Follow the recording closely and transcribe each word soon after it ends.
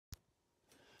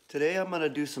Today I'm going to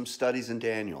do some studies in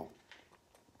Daniel.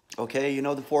 Okay, you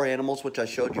know the four animals which I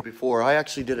showed you before? I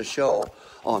actually did a show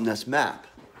on this map,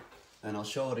 and I'll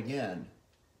show it again.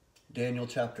 Daniel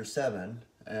chapter 7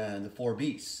 and the four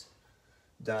beasts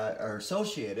that are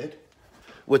associated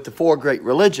with the four great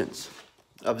religions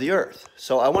of the earth.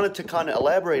 So I wanted to kind of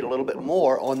elaborate a little bit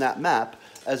more on that map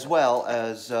as well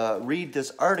as read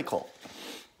this article.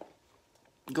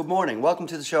 Good morning. Welcome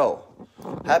to the show.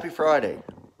 Happy Friday.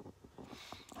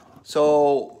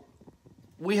 So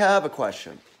we have a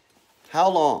question. How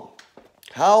long?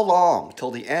 How long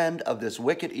till the end of this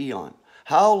wicked eon?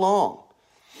 How long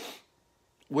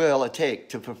will it take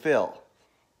to fulfill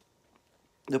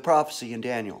the prophecy in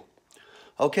Daniel?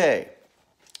 Okay,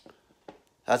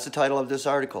 that's the title of this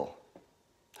article.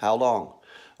 How long?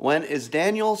 When is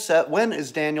Daniel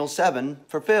 7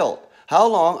 fulfilled? How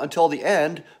long until the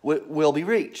end will be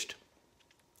reached?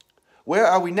 Where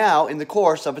are we now in the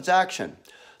course of its action?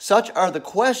 Such are the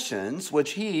questions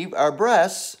which heave our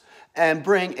breasts and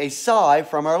bring a sigh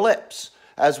from our lips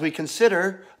as we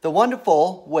consider the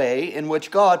wonderful way in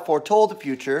which God foretold the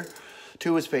future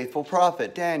to his faithful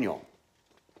prophet Daniel.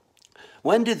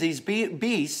 When did these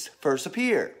beasts first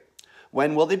appear?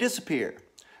 When will they disappear?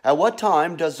 At what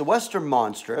time does the Western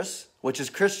monstrous, which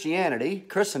is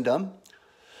Christendom,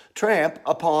 tramp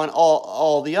upon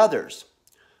all the others?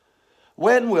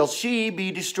 When will she be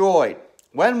destroyed?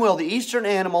 When will the Eastern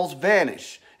animals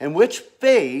vanish? In which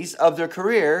phase of their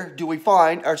career do we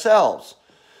find ourselves?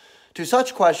 To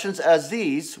such questions as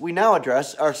these, we now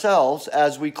address ourselves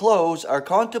as we close our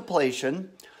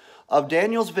contemplation of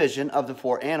Daniel's vision of the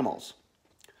four animals.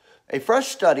 A fresh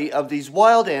study of these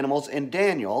wild animals in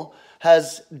Daniel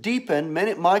has deepened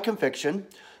my conviction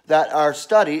that our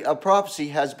study of prophecy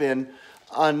has been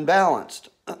unbalanced.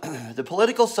 The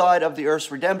political side of the earth's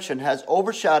redemption has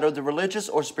overshadowed the religious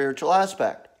or spiritual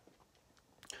aspect.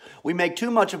 We make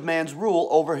too much of man's rule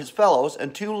over his fellows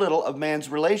and too little of man's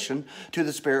relation to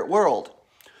the spirit world,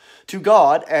 to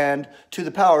God, and to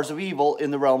the powers of evil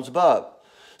in the realms above.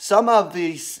 Some of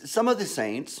the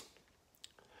saints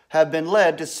have been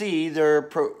led to see their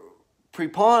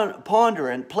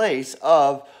preponderant place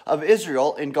of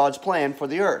Israel in God's plan for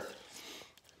the earth.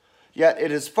 Yet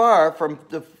it is far from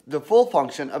the full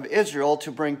function of Israel to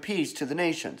bring peace to the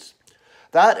nations.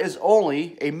 That is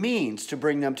only a means to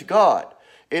bring them to God.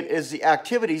 It is the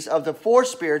activities of the four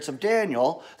spirits of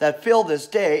Daniel that fill this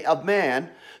day of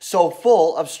man so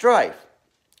full of strife.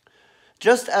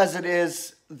 Just as it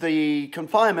is the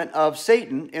confinement of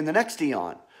Satan in the next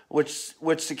eon, which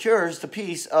secures the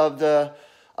peace of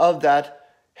that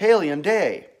Halion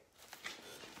day.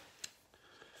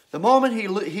 The moment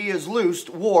he is loosed,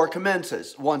 war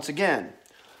commences once again.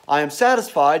 I am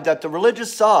satisfied that the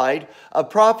religious side of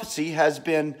prophecy has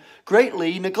been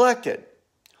greatly neglected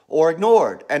or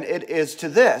ignored, and it is to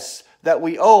this that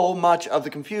we owe much of the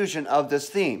confusion of this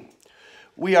theme.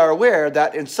 We are aware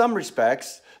that in some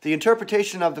respects, the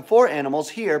interpretation of the four animals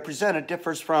here presented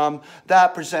differs from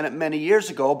that presented many years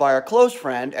ago by our close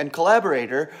friend and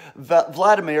collaborator,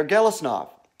 Vladimir Gelesnov,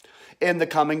 in the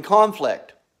coming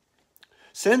conflict.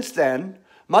 Since then,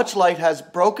 much light has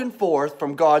broken forth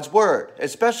from God's word,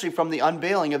 especially from the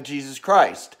unveiling of Jesus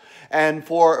Christ, and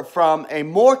from a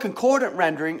more concordant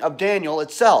rendering of Daniel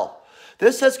itself.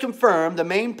 This has confirmed the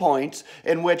main points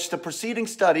in which the preceding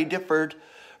study differed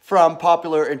from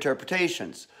popular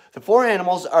interpretations. The four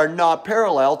animals are not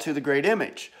parallel to the great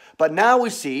image, but now we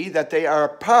see that they are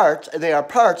parts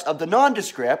of the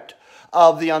nondescript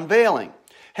of the unveiling.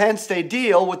 Hence, they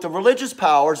deal with the religious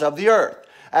powers of the earth,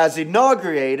 as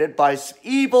inaugurated by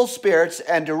evil spirits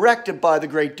and directed by the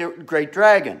great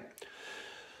dragon.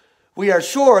 We are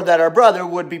sure that our brother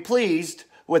would be pleased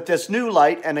with this new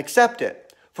light and accept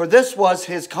it, for this was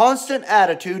his constant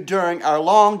attitude during our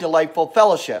long, delightful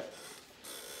fellowship.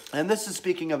 And this is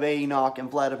speaking of Enoch and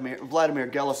Vladimir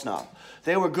Gelesnov.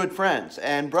 They were good friends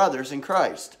and brothers in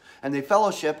Christ, and they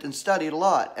fellowshipped and studied a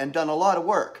lot and done a lot of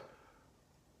work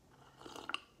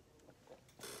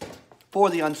for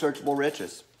the unsearchable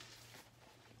riches.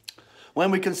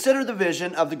 When we consider the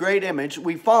vision of the great image,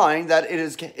 we find that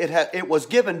it was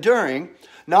given during,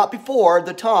 not before,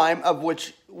 the time of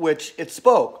which it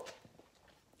spoke.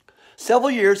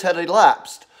 Several years had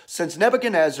elapsed since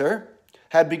Nebuchadnezzar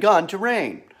had begun to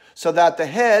reign, so that the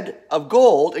head of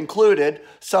gold included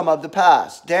some of the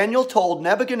past. Daniel told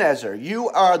Nebuchadnezzar, "You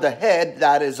are the head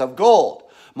that is of gold."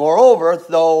 Moreover,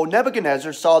 though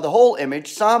Nebuchadnezzar saw the whole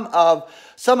image, some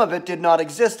of it did not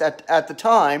exist at the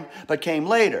time, but came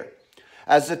later.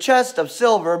 As the chest of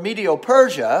silver,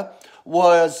 Medo-Persia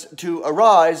was to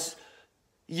arise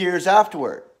years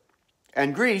afterward,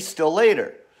 and Greece still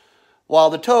later. while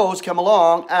the toes come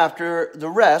along after the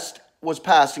rest was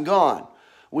past and gone.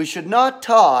 We should not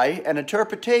tie an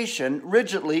interpretation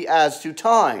rigidly as to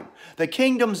time. The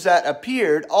kingdoms that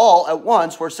appeared all at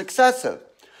once were successive.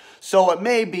 So it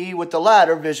may be with the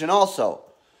latter vision also.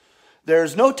 There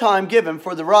is no time given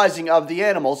for the rising of the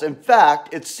animals. In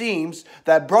fact, it seems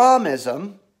that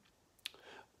Brahmanism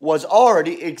was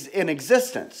already in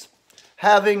existence,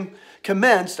 having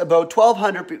commenced about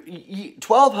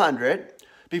 1200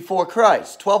 before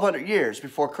Christ, 1200 years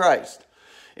before Christ,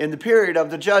 in the period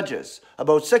of the Judges,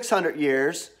 about 600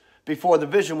 years before the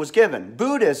vision was given.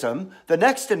 Buddhism, the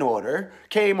next in order,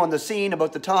 came on the scene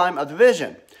about the time of the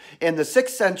vision, in the 6th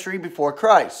century before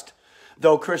Christ.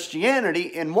 Though Christianity,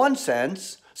 in one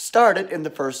sense, started in the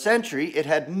 1st century, it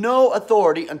had no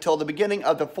authority until the beginning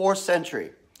of the 4th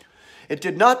century. It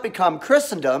did not become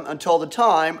Christendom until the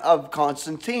time of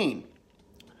Constantine,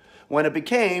 when it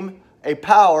became a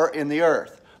power in the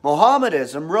earth.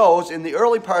 Mohammedanism rose in the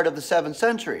early part of the 7th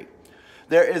century.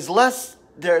 There is less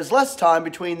time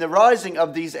between the rising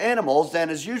of these animals than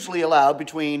is usually allowed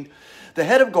between the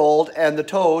head of gold and the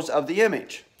toes of the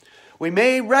image. We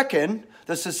may reckon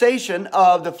the cessation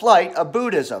of the flight of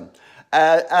Buddhism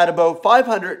at about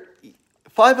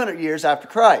 500 years after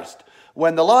Christ,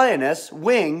 when the lioness'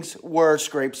 wings were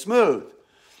scraped smooth.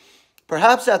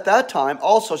 Perhaps at that time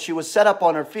also she was set up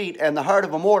on her feet and the heart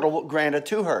of a mortal granted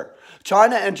to her.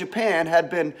 China and Japan had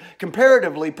been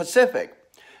comparatively pacific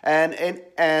and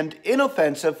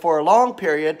inoffensive for long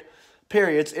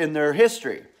periods in their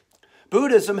history.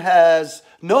 Buddhism has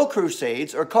no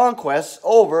crusades or conquests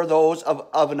over those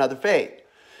of another faith.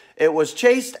 It was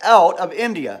chased out of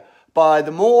India by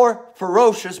the more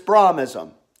ferocious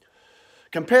Brahmanism.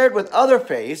 Compared with other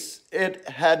faiths, it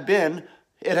has been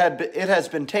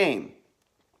tame.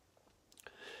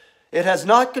 It has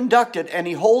not conducted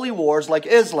any holy wars like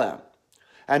Islam,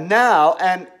 and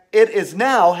it is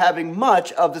now having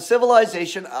much of the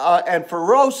civilization and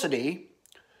ferocity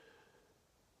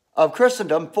of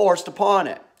Christendom forced upon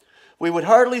it. We would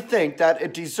hardly think that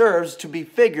it deserves to be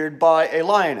figured by a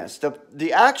lioness.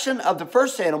 The action of the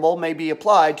first animal may be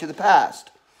applied to the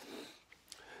past.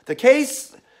 The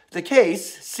case,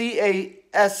 C-A-S-T-E-S,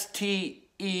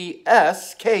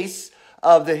 case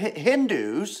of the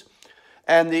Hindus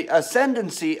and the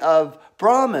ascendancy of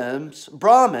Brahmins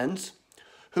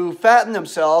who fatten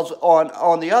themselves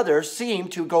on the others seem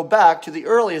to go back to the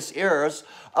earliest eras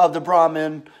of the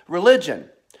Brahmin religion,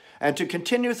 and to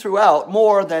continue throughout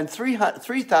more than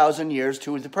 3,000 years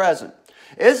to the present.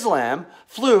 Islam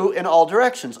flew in all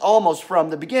directions, almost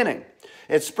from the beginning.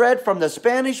 It spread from the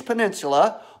Spanish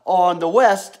peninsula on the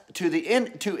west to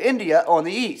India on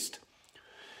the east.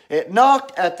 It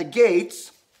knocked at the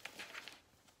gates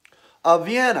of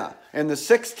Vienna in the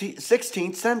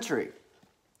 16th century.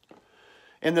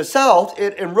 In the south,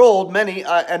 it enrolled many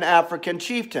an African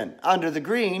chieftain under the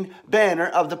green banner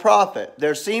of the prophet.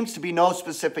 There seems to be no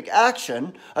specific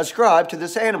action ascribed to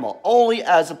this animal, only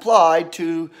as applied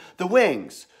to the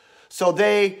wings. So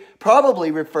they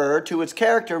probably refer to its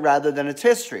character rather than its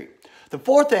history. The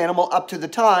fourth animal, up to the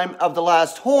time of the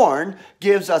last horn,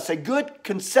 gives us a good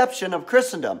conception of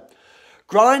Christendom,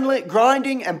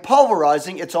 grinding and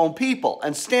pulverizing its own people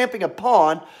and stamping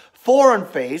upon foreign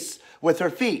faiths with her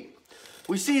feet.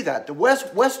 We see that. The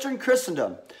Western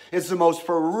Christendom is the most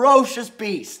ferocious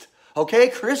beast. Okay?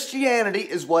 Christianity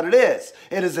is what it is.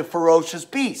 It is a ferocious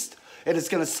beast. It is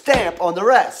going to stamp on the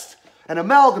rest and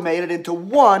amalgamate it into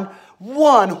one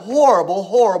horrible,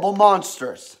 horrible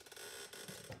monstrous.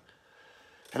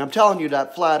 And I'm telling you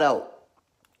that flat out.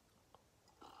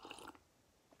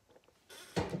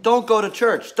 Don't go to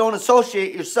church. Don't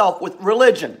associate yourself with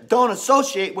religion. Don't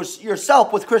associate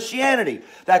yourself with Christianity.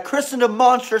 That Christendom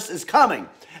monstrous is coming,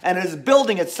 and it is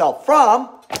building itself from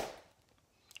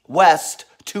west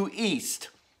to east.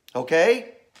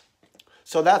 Okay?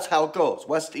 So that's how it goes.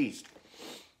 West to east.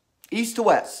 East to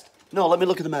west. No, let me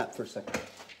look at the map for a second.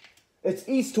 It's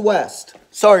east to west.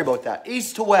 Sorry about that.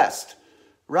 East to west.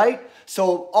 Right?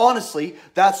 So honestly,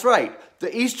 that's right.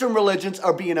 The Eastern religions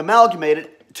are being amalgamated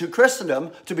to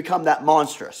Christendom to become that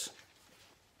monstrous.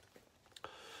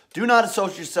 Do not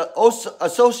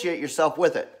associate yourself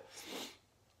with it.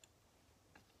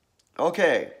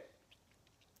 Okay.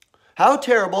 How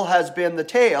terrible has been the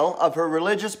tale of her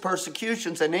religious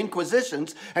persecutions and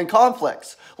inquisitions and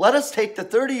conflicts. Let us take the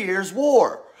 30 Years'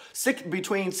 War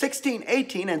between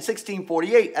 1618 and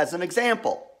 1648 as an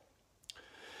example.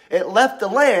 It left the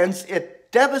lands it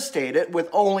devastated with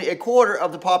only a quarter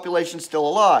of the population still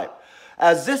alive.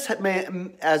 As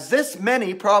this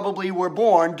many probably were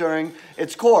born during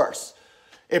its course.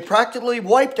 It practically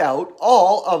wiped out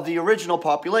all of the original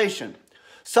population.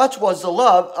 Such was the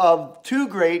love of two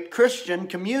great Christian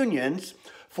communions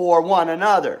for one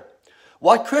another.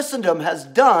 What Christendom has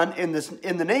done in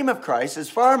the name of Christ is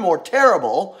far more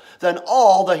terrible than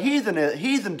all the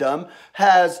heathendom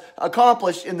has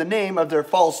accomplished in the name of their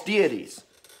false deities.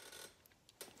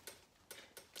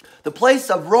 The place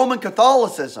of Roman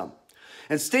Catholicism.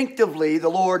 Instinctively, the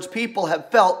Lord's people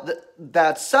have felt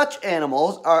that such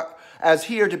animals as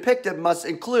here depicted must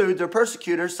include their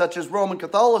persecutors, such as Roman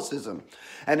Catholicism.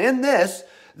 And in this,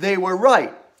 they were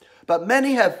right. But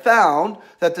many have found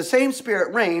that the same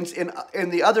spirit reigns in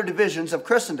the other divisions of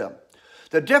Christendom.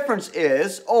 The difference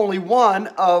is only one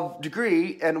of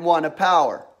degree and one of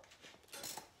power.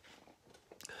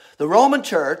 The Roman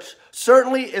Church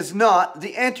certainly is not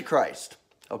the Antichrist.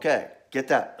 Okay, get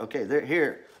that. Okay, they're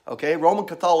here. Okay, Roman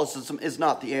Catholicism is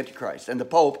not the Antichrist, and the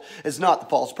Pope is not the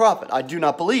false prophet. I do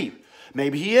not believe.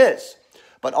 Maybe he is.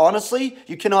 But honestly,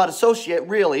 you cannot associate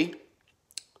really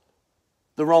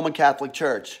the Roman Catholic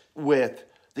Church with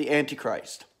the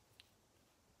Antichrist.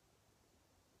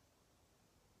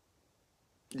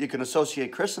 You can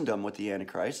associate Christendom with the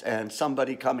Antichrist and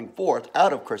somebody coming forth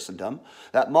out of Christendom,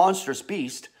 that monstrous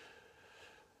beast,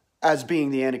 as being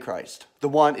the Antichrist, the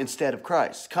one instead of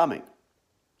Christ coming,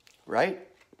 right?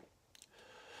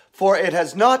 For it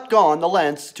has not gone the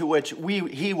lengths to which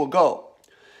he will go.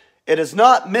 It is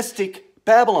not mystic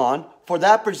Babylon, for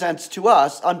that presents to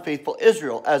us unfaithful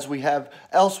Israel, as we have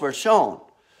elsewhere shown.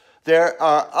 There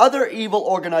are other evil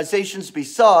organizations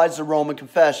besides the Roman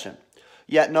confession.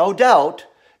 Yet no doubt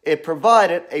it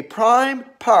provided a prime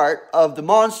part of the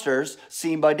monsters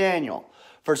seen by Daniel.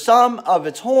 For some of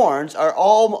its horns are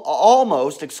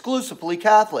almost exclusively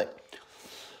Catholic,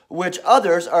 which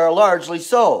others are largely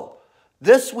so.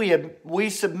 This we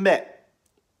submit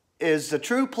is the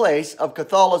true place of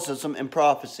Catholicism in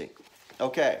prophecy.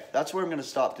 Okay, that's where I'm going to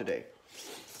stop today.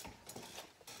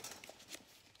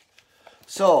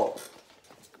 So,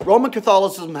 Roman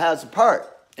Catholicism has a part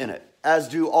in it, as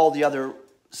do all the other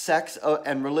sects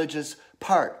and religious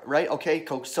part, right? Okay,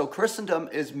 so Christendom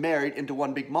is married into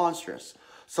one big monstrous.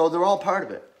 So they're all part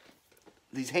of it.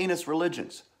 These heinous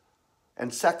religions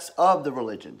and sects of the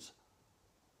religions.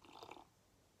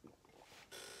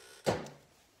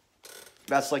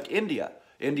 That's like India.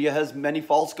 India has many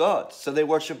false gods, so they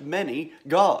worship many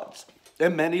gods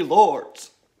and many lords.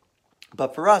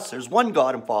 But for us, there's one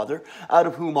God and Father, out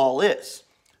of whom all is,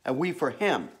 and we for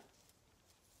him.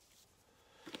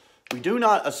 We do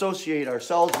not associate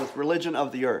ourselves with religion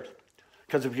of the earth,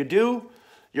 because if you do,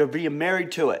 you're being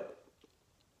married to it.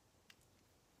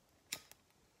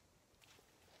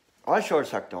 I sure as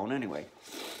heck don't anyway.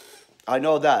 I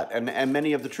know that. And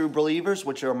many of the true believers,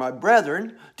 which are my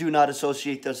brethren, do not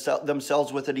associate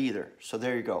themselves with it either. So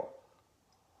there you go.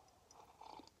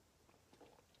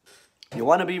 You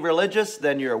want to be religious?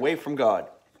 Then you're away from God.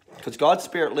 Because God's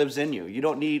Spirit lives in you. You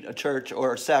don't need a church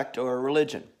or a sect or a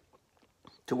religion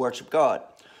to worship God.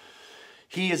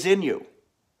 He is in you.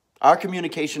 Our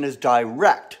communication is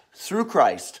direct through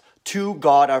Christ to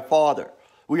God our Father.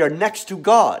 We are next to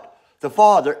God, the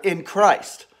Father, in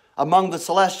Christ, among the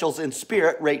celestials in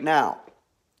spirit right now.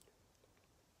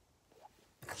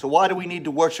 So why do we need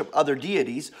to worship other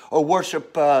deities or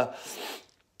worship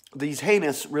these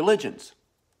heinous religions?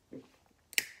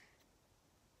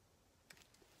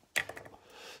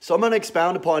 So I'm going to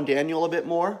expound upon Daniel a bit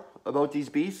more about these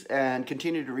beasts and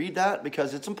continue to read that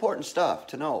because it's important stuff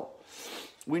to know.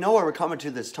 We know where we're coming to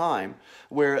this time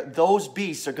where those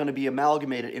beasts are going to be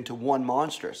amalgamated into one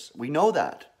monstrous. We know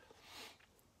that.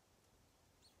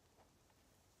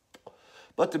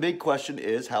 But the big question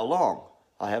is, how long?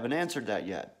 I haven't answered that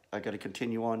yet. I got to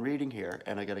continue on reading here,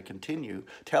 and I got to continue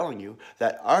telling you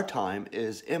that our time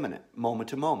is imminent, moment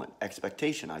to moment,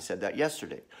 expectation. I said that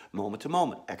yesterday. Moment to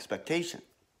moment, expectation.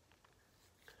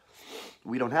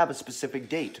 We don't have a specific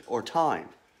date or time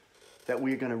that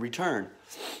we're going to return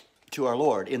to our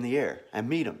Lord in the air and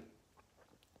meet him.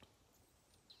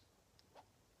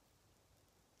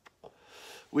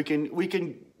 We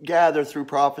can gather through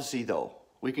prophecy, though.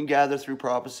 We can gather through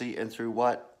prophecy and through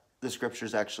what the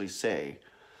scriptures actually say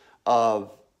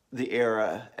of the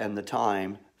era and the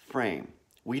time frame.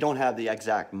 We don't have the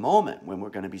exact moment when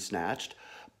we're going to be snatched,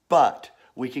 but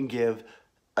we can give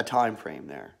a time frame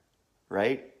there,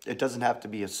 right? It doesn't have to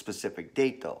be a specific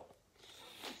date, though.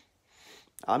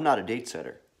 I'm not a date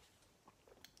setter.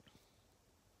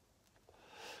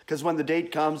 Because when the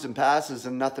date comes and passes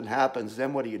and nothing happens,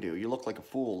 then what do? You look like a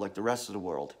fool, like the rest of the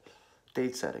world.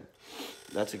 Date setting.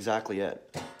 That's exactly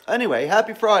it. Anyway,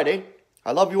 happy Friday.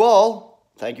 I love you all.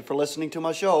 Thank you for listening to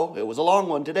my show. It was a long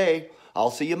one today. I'll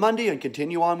see you Monday and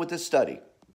continue on with this study.